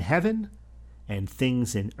in heaven and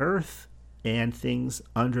things in earth and things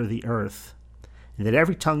under the earth, and that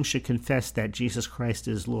every tongue should confess that Jesus Christ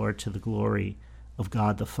is Lord, to the glory of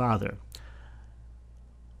God the Father.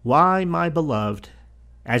 Why, my beloved,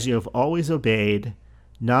 as you have always obeyed,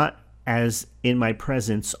 not as in my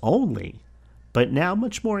presence only, but now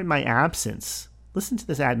much more in my absence, listen to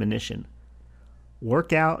this admonition: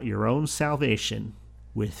 work out your own salvation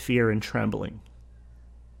with fear and trembling.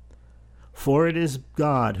 For it is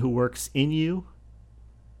God who works in you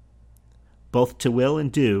both to will and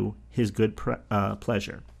do his good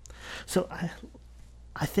pleasure. So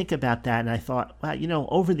I think about that, and I thought, wow,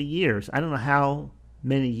 over the years, I don't know how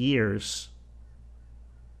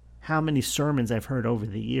many sermons I've heard over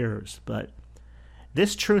the years, but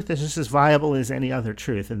this truth is just as viable as any other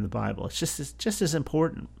truth in the Bible. It's just as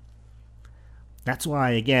important. That's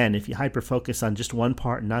why, again, if you hyper-focus on just one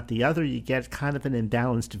part and not the other, you get kind of an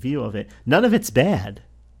imbalanced view of it. None of it's bad.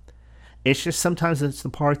 It's just sometimes it's the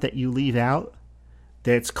part that you leave out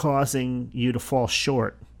that's causing you to fall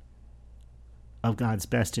short of God's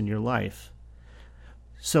best in your life.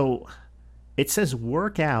 So it says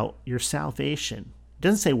work out your salvation. It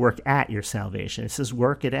doesn't say work at your salvation. It says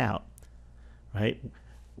work it out, right?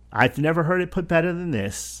 I've never heard it put better than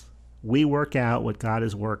this. We work out what God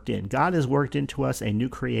has worked in. God has worked into us a new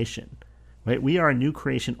creation, right? We are a new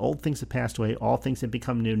creation. Old things have passed away. All things have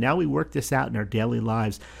become new. Now we work this out in our daily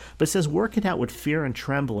lives. But it says work it out with fear and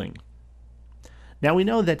trembling. Now we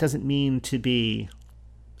know that doesn't mean to be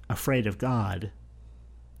afraid of God,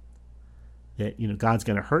 that God's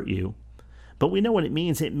going to hurt you. But we know what it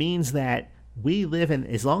means. It means that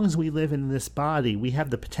as long as we live in this body, we have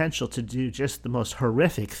the potential to do just the most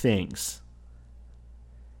horrific things.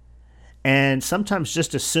 And sometimes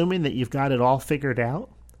just assuming that you've got it all figured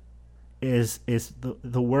out is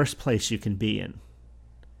the worst place you can be in.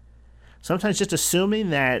 Sometimes just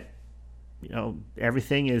assuming that,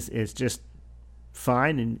 everything is just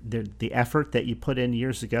fine and the effort that you put in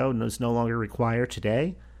years ago is no longer required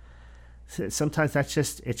today. Sometimes it's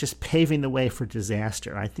just paving the way for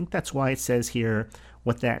disaster. I think that's why it says here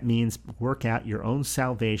what that means: work out your own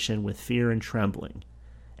salvation with fear and trembling.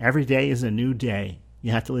 Every day is a new day.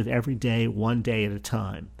 You have to live every day, one day at a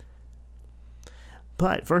time.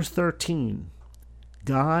 But verse 13,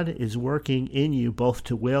 God is working in you both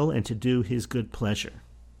to will and to do his good pleasure.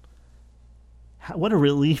 What a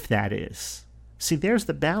relief that is. See, there's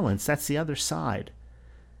the balance. That's the other side.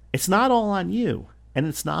 It's not all on you. And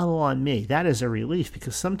it's not all on me. That is a relief,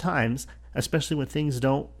 because sometimes, especially when things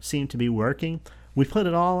don't seem to be working, we put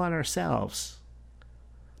it all on ourselves.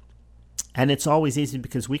 And it's always easy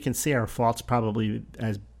because we can see our faults probably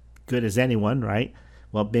as good as anyone, right?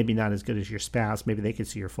 Well, maybe not as good as your spouse. Maybe they can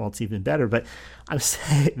see your faults even better. But I'm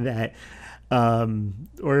saying that,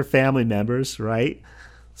 or family members, right?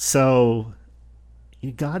 So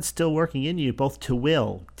God's still working in you both to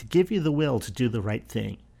give you the will to do the right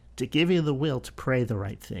thing, to give you the will to pray the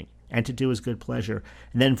right thing, and to do his good pleasure.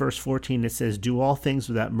 And then verse 14, it says, do all things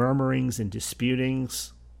without murmurings and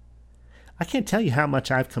disputings. I can't tell you how much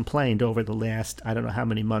I've complained over the last, I don't know how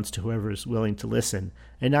many months, to whoever is willing to listen.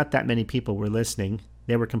 And not that many people were listening.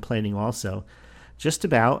 They were complaining also. Just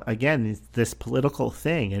about, again, this political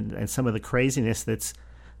thing and some of the craziness that's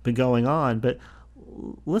been going on. But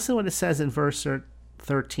listen to what it says in verse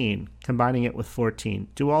 13, combining it with 14.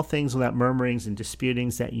 Do all things without murmurings and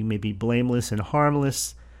disputings, that you may be blameless and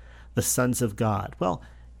harmless, the sons of God. Well,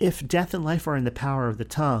 if death and life are in the power of the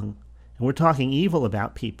tongue, and we're talking evil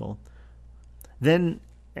about people, then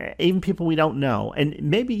even people we don't know, and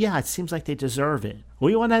maybe, it seems like they deserve it.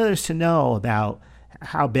 We want others to know about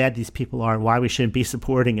how bad these people are and why we shouldn't be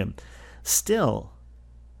supporting them. Still,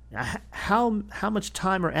 how much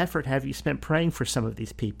time or effort have you spent praying for some of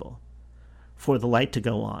these people, for the light to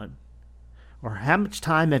go on? Or how much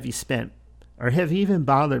time have you spent, or have you even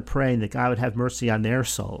bothered praying that God would have mercy on their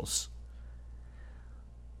souls?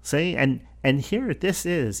 See, and here this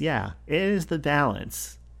is, it is the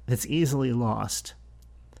balance that's easily lost.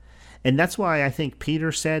 And that's why I think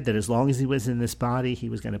Peter said that as long as he was in this body, he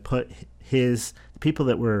was going to put the people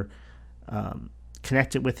that were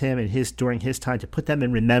connected with him during his time, to put them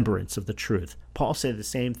in remembrance of the truth. Paul said the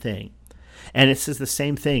same thing. And it says the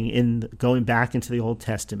same thing in going back into the Old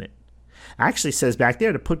Testament. Actually says back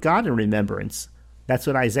there to put God in remembrance. That's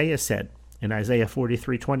what Isaiah said. In Isaiah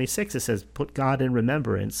 43:26, it says, put God in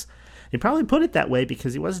remembrance. He probably put it that way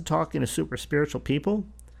because he wasn't talking to super spiritual people.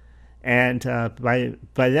 And by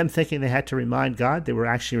them thinking they had to remind God, they were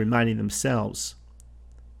actually reminding themselves.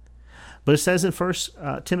 But it says in 1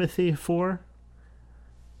 Timothy 4,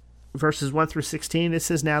 verses 1 through 16, it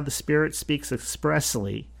says, now the Spirit speaks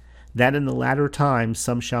expressly that in the latter times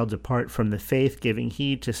some shall depart from the faith, giving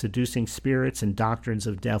heed to seducing spirits and doctrines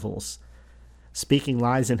of devils, speaking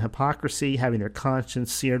lies and hypocrisy, having their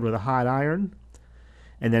conscience seared with a hot iron.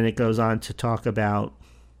 And then it goes on to talk about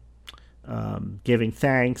giving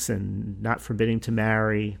thanks and not forbidding to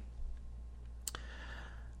marry.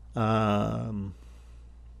 Let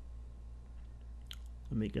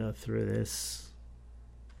me go through this.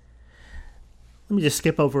 Let me just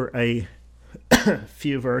skip over a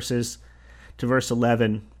few verses to verse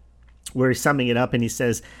 11, where he's summing it up, and he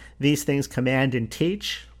says, these things command and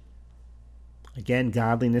teach. Again,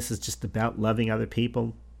 godliness is just about loving other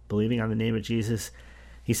people, believing on the name of Jesus.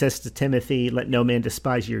 He says to Timothy, let no man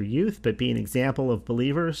despise your youth, but be an example of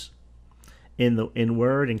believers in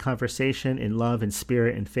word, in conversation, in love, in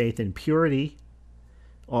spirit, in faith, in purity.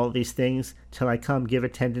 All these things, till I come, give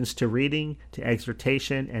attendance to reading, to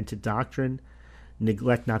exhortation, and to doctrine.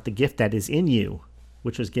 Neglect not the gift that is in you,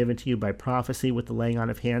 which was given to you by prophecy with the laying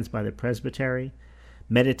on of hands by the presbytery.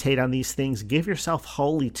 Meditate on these things. Give yourself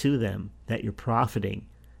wholly to them, that your profiting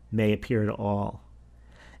may appear to all.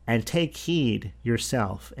 And take heed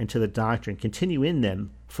yourself and to the doctrine. Continue in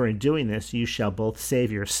them, for in doing this you shall both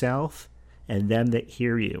save yourself and them that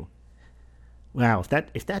hear you. Wow,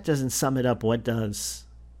 if that doesn't sum it up, what does?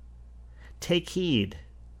 Take heed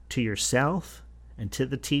to yourself and to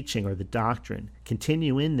the teaching or the doctrine.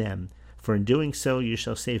 Continue in them, for in doing so you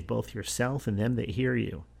shall save both yourself and them that hear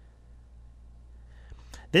you.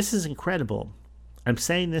 This is incredible. I'm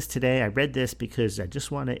saying this today. I read this because I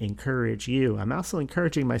just want to encourage you. I'm also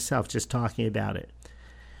encouraging myself just talking about it.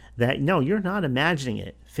 That, no, you're not imagining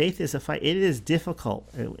it. Faith is a fight. It is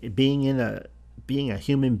difficult being a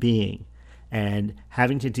human being and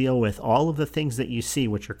having to deal with all of the things that you see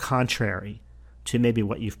which are contrary to maybe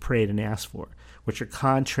what you've prayed and asked for, which are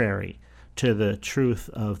contrary to the truth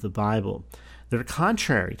of the Bible. They're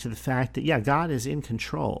contrary to the fact that, God is in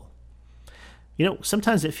control.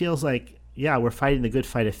 Sometimes it feels like, we're fighting the good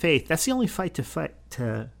fight of faith. That's the only fight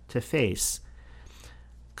to face.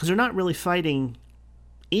 Because we're not really fighting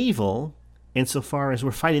evil insofar as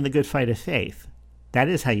we're fighting the good fight of faith. That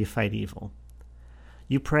is how you fight evil.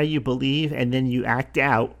 You pray, you believe, and then you act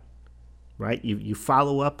out, right? You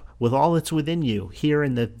follow up with all that's within you here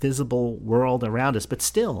in the visible world around us. But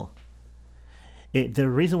still, the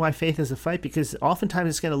reason why faith is a fight, because oftentimes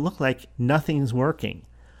it's going to look like nothing's working.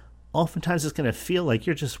 Oftentimes it's going to feel like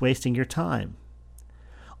you're just wasting your time.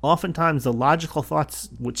 Oftentimes the logical thoughts,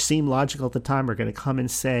 which seem logical at the time, are going to come and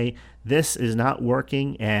say, this is not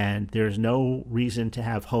working and there's no reason to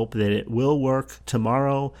have hope that it will work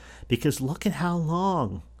tomorrow, because look at how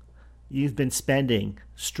long you've been spending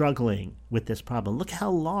struggling with this problem. Look how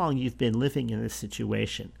long you've been living in this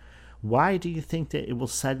situation. Why do you think that it will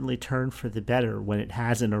suddenly turn for the better when it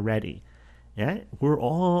hasn't already? Yeah? We're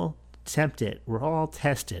all tempted. We're all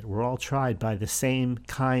tested. We're all tried by the same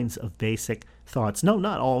kinds of basic thoughts. No,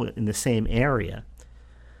 not all in the same area.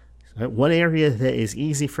 One area that is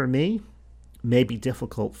easy for me may be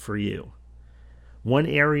difficult for you. One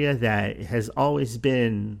area that has always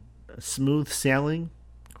been smooth sailing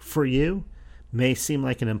for you may seem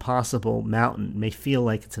like an impossible mountain, may feel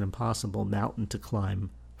like it's an impossible mountain to climb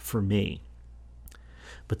for me.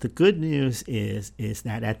 But the good news is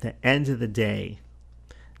that at the end of the day,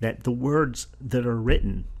 that the words that are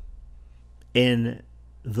written in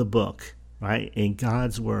the book, right, in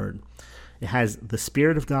God's word, it has the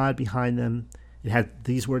Spirit of God behind them.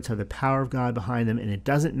 These words have the power of God behind them, and it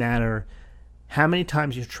doesn't matter how many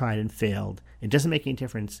times you've tried and failed. It doesn't make any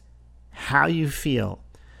difference how you feel.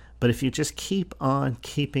 But if you just keep on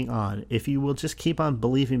keeping on, if you will just keep on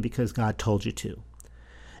believing because God told you to,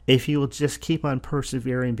 if you will just keep on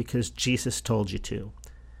persevering because Jesus told you to,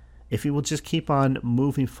 if you will just keep on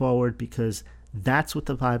moving forward because that's what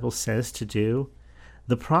the Bible says to do,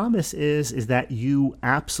 the promise is that you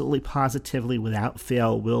absolutely positively, without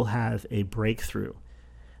fail, will have a breakthrough.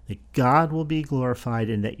 That God will be glorified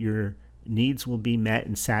and that your needs will be met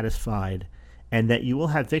and satisfied, and that you will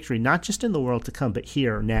have victory, not just in the world to come, but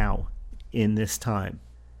here, now, in this time.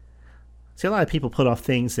 See, a lot of people put off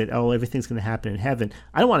things that, everything's going to happen in heaven.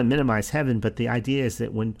 I don't want to minimize heaven, but the idea is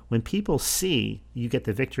that when people see you get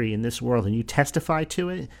the victory in this world and you testify to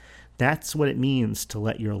it, that's what it means to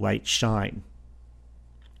let your light shine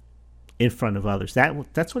in front of others.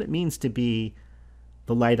 That's what it means to be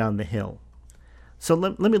the light on the hill. So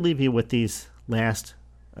let me leave you with these last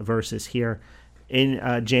verses here.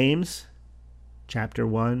 In James chapter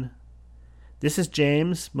 1, this is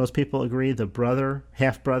James, most people agree, the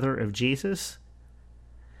half-brother of Jesus.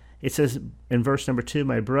 It says in verse number 2,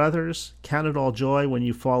 "My brothers, count it all joy when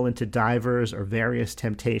you fall into divers or various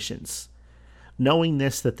temptations, knowing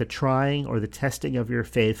this, that the trying or the testing of your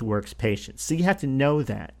faith works patience." So you have to know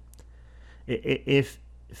that. If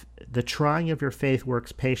the trying of your faith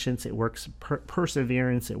works patience, it works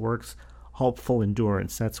perseverance, it works hopeful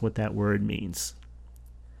endurance. That's what that word means.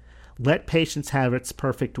 Let patience have its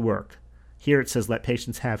perfect work. Here it says, let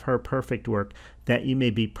patience have her perfect work, that you may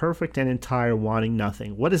be perfect and entire, wanting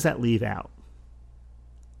nothing. What does that leave out?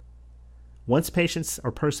 Once patience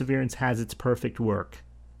or perseverance has its perfect work,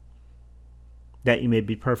 that you may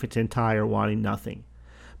be perfect and entire, wanting nothing.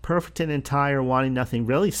 Perfect and entire, wanting nothing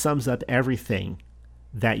really sums up everything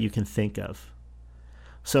that you can think of.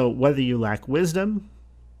 So whether you lack wisdom,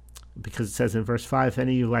 because it says in verse 5, if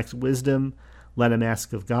any of you lacks wisdom, let him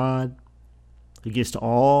ask of God, who gives to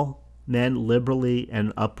all men liberally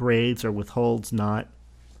and upbraids or withholds not.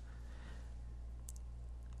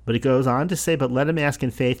 But it goes on to say, but let him ask in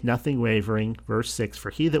faith, nothing wavering. Verse 6, for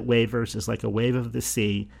he that wavers is like a wave of the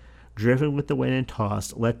sea, driven with the wind and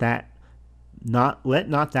tossed. Let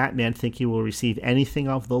not that man think he will receive anything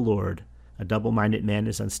of the Lord. A double-minded man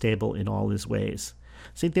is unstable in all his ways.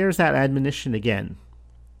 See, there's that admonition again.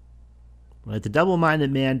 Right? The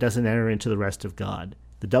double-minded man doesn't enter into the rest of God.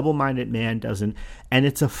 The double-minded man doesn't, and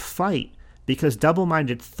it's a fight because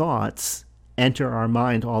double-minded thoughts enter our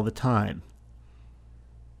mind all the time.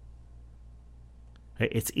 Right?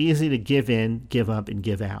 It's easy to give in, give up, and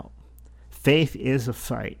give out. Faith is a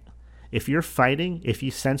fight. If you're fighting, if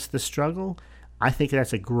you sense the struggle, I think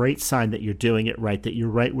that's a great sign that you're doing it right, that you're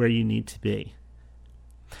right where you need to be.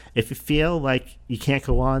 If you feel like you can't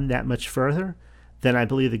go on that much further, then I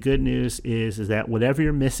believe the good news is that whatever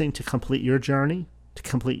you're missing to complete your journey, to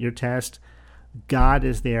complete your test, God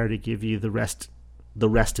is there to give you the rest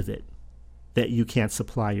of it that you can't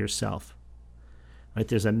supply yourself. Right?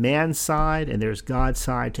 There's a man's side and there's God's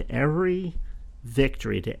side to every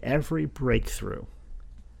victory, to every breakthrough.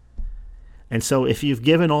 And so if you've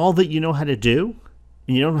given all that you know how to do,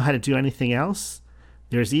 and you don't know how to do anything else,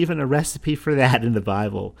 there's even a recipe for that in the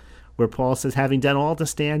Bible, where Paul says, having done all to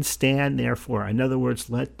stand, stand therefore. In other words,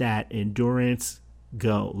 let that endurance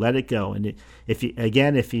go. Let it go. And if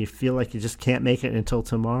you feel like you just can't make it until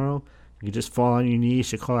tomorrow, you can just fall on your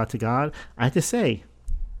knees, you call out to God. I have to say,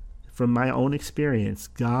 from my own experience,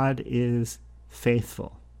 God is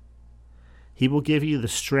faithful. He will give you the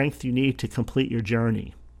strength you need to complete your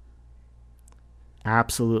journey.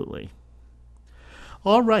 Absolutely.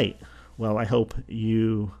 All right. Well, I hope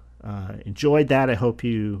you enjoyed that. I hope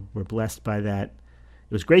you were blessed by that.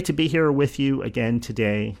 It was great to be here with you again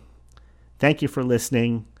today. Thank you for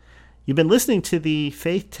listening. You've been listening to the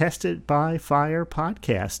Faith Tested by Fire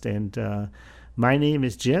podcast, and my name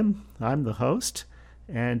is Jim. I'm the host,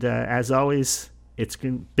 and as always, it's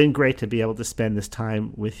been great to be able to spend this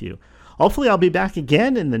time with you. Hopefully, I'll be back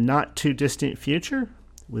again in the not-too-distant future,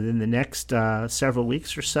 within the next several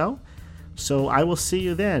weeks or so. So I will see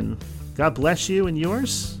you then. God bless you and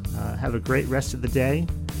yours. Have a great rest of the day,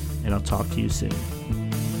 and I'll talk to you soon.